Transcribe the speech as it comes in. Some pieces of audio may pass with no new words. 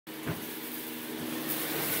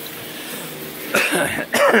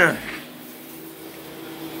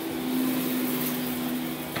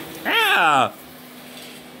Ow!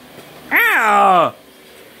 Ow!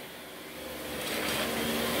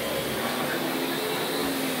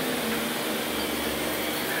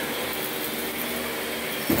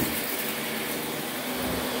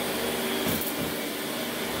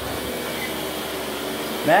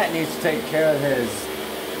 Matt needs to take care of that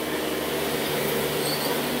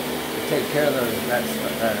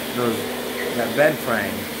bed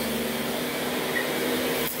frame.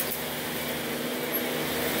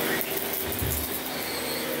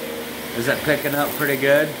 Is that picking up pretty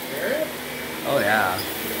good? Oh yeah.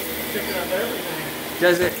 Picking up everything.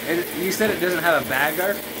 Does it? You said it doesn't have a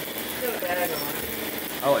bagger? It's got a bag on it.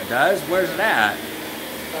 Oh, it does? Where's it at?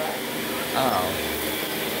 Oh.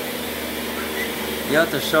 You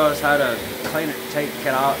have to show us how to clean it, take it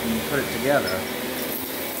out, and put it together.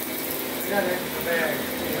 I got it in the bag.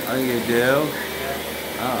 Oh, you do?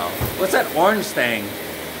 Yeah. Oh. What's that orange thing?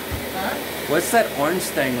 Huh? What's that orange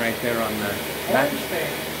thing right there on the back? Orange thing.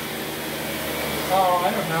 Oh,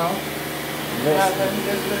 I don't know.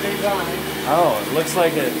 This is the design. Oh, it looks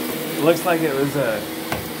like it was a,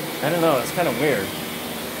 I don't know, it's kind of weird.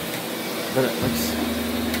 But it looks,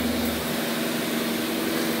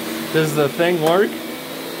 does the thing work?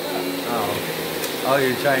 Oh,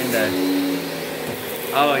 you're trying to,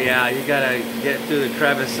 oh yeah, you gotta get through the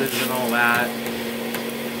crevices and all that.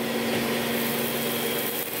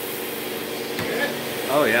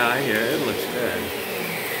 Oh yeah, I hear it. It looks good.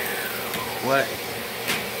 What?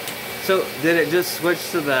 So did it just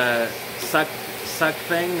switch to the suck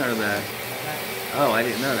thing or the? Oh, I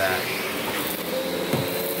didn't know that.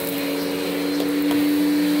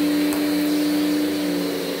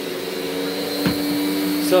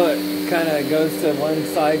 So it kind of goes to one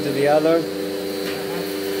side to the other.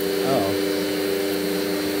 Oh.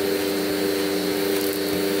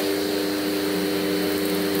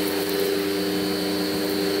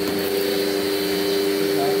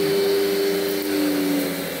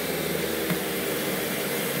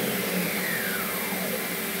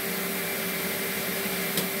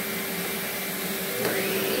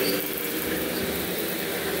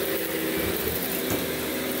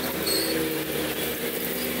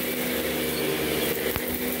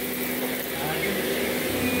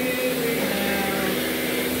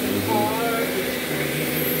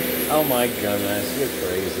 Oh my goodness, you're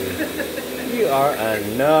crazy. You are a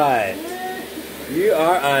nut. You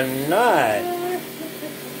are a nut.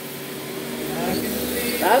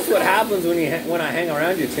 That's what happens when I hang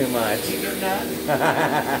around you too much. Yeah.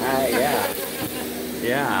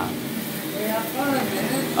 Yeah. We have fun,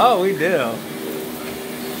 man. Oh, we do.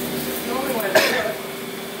 It's the only way to do it.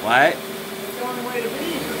 What? It's the only way to be.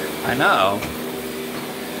 I know.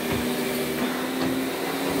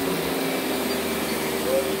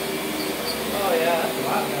 Oh yeah, that's a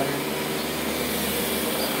lot better.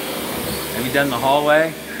 Have you done the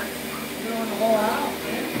hallway? You're doing the whole house,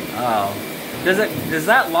 man. Oh. Is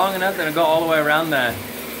that long enough that it'll go all the way around the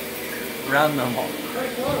hall?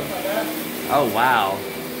 Pretty close, I bet. Oh wow.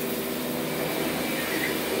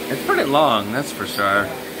 It's pretty long, that's for sure.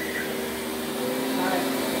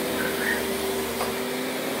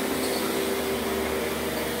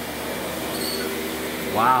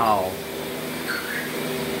 Wow.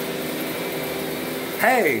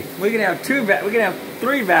 Hey, we can have we can have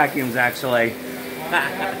 3 vacuums actually.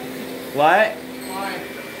 What? Why?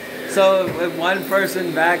 So if one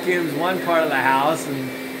person vacuums one part of the house and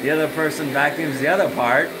the other person vacuums the other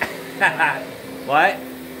part. What?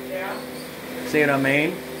 Yeah. See what I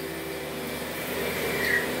mean?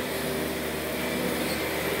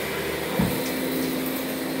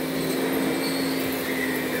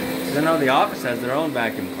 I know the office has their own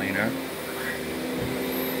vacuum cleaner.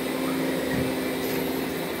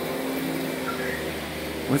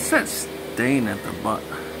 What's that stain at the bottom?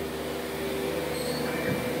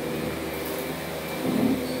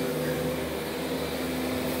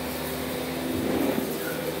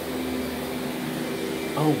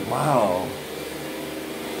 Oh wow.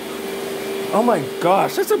 Oh my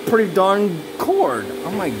gosh, that's a pretty darn cord.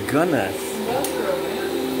 Oh my goodness. Industrial,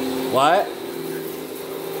 man. What?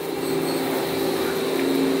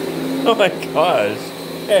 Oh my gosh.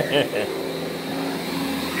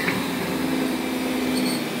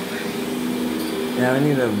 Yeah,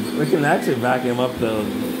 we can actually vacuum up the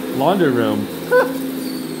laundry room.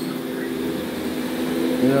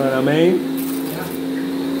 You know what I mean? Yeah.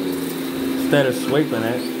 Instead of sweeping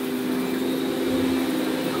it.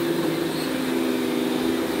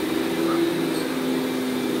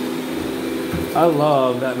 I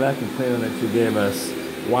love that vacuum cleaner that you gave us.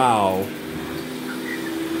 Wow.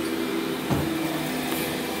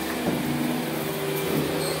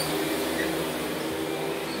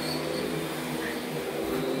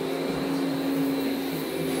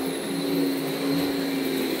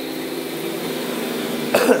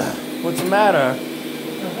 What's the matter?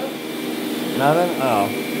 Nothing? Oh.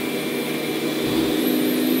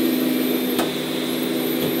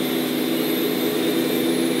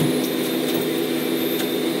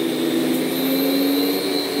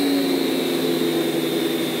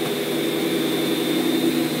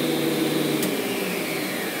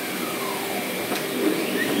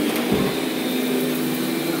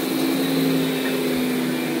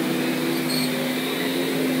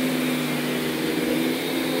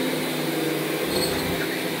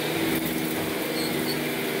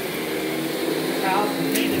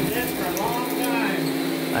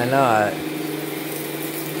 I know it.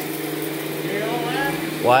 Hear all that?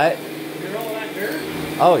 What? Hear all that dirt?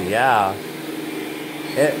 Oh yeah.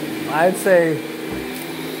 I'd say,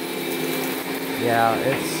 yeah,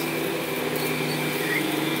 it's.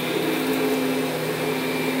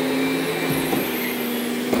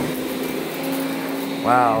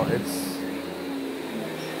 Wow, it's.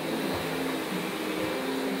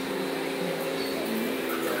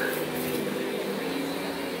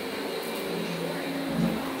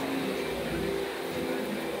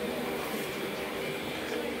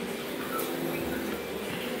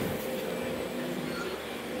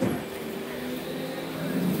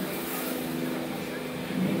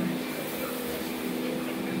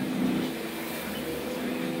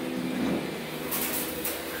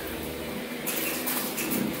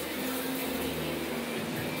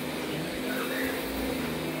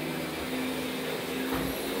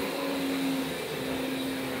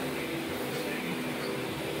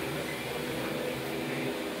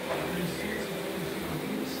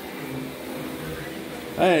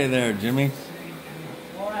 Hey there, Jimmy.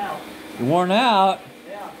 Worn out. You worn out?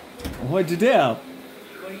 Yeah. What'd you do? What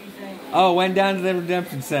do you think? Oh, went down to the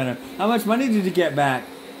redemption center. How much money did you get back?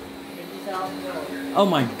 $50,000. Oh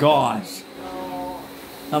my gosh. Oh,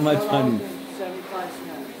 How much money? 75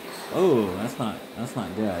 cents. Oh, that's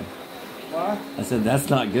not good. What? I said that's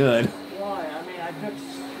not good. Why? I mean, I took.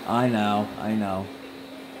 I know.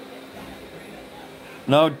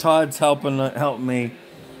 No, Todd's helping me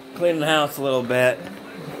clean the house a little bit.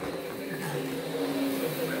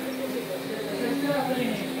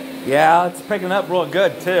 Yeah, it's picking up real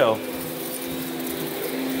good too.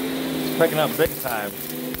 It's picking up big time.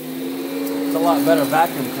 It's a lot better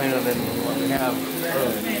vacuum cleaner than what we have.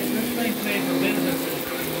 This thing's made for businesses.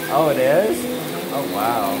 Oh, it is? Oh,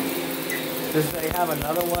 wow. Does they have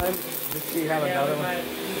another one? Does she have another one?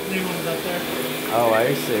 New ones up there. Oh,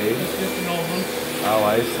 I see. It's just an old one. Oh,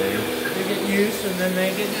 I see. They get used and then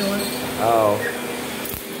they get new ones. Oh.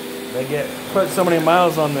 They put so many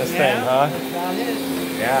miles on this thing, huh? That's about it.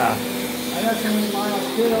 Yeah. I got so many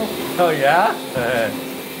miles too. Oh, yeah?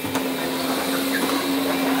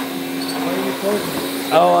 What are you quoting?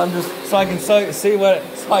 Oh, I'm just so I can see what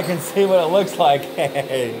it looks like.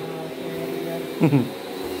 Hey.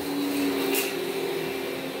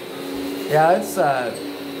 Yeah, it's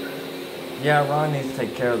yeah, Ron needs to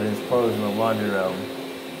take care of his clothes in the laundry room.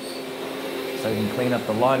 So he can clean up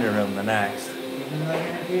the laundry room the next. I'm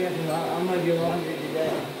gonna do laundry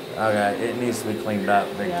today. Okay, it needs to be cleaned up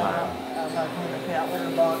big time. I'm not gonna cat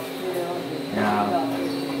litter box too. Yeah.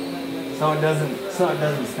 So it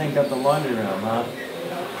doesn't stink up the laundry room, huh?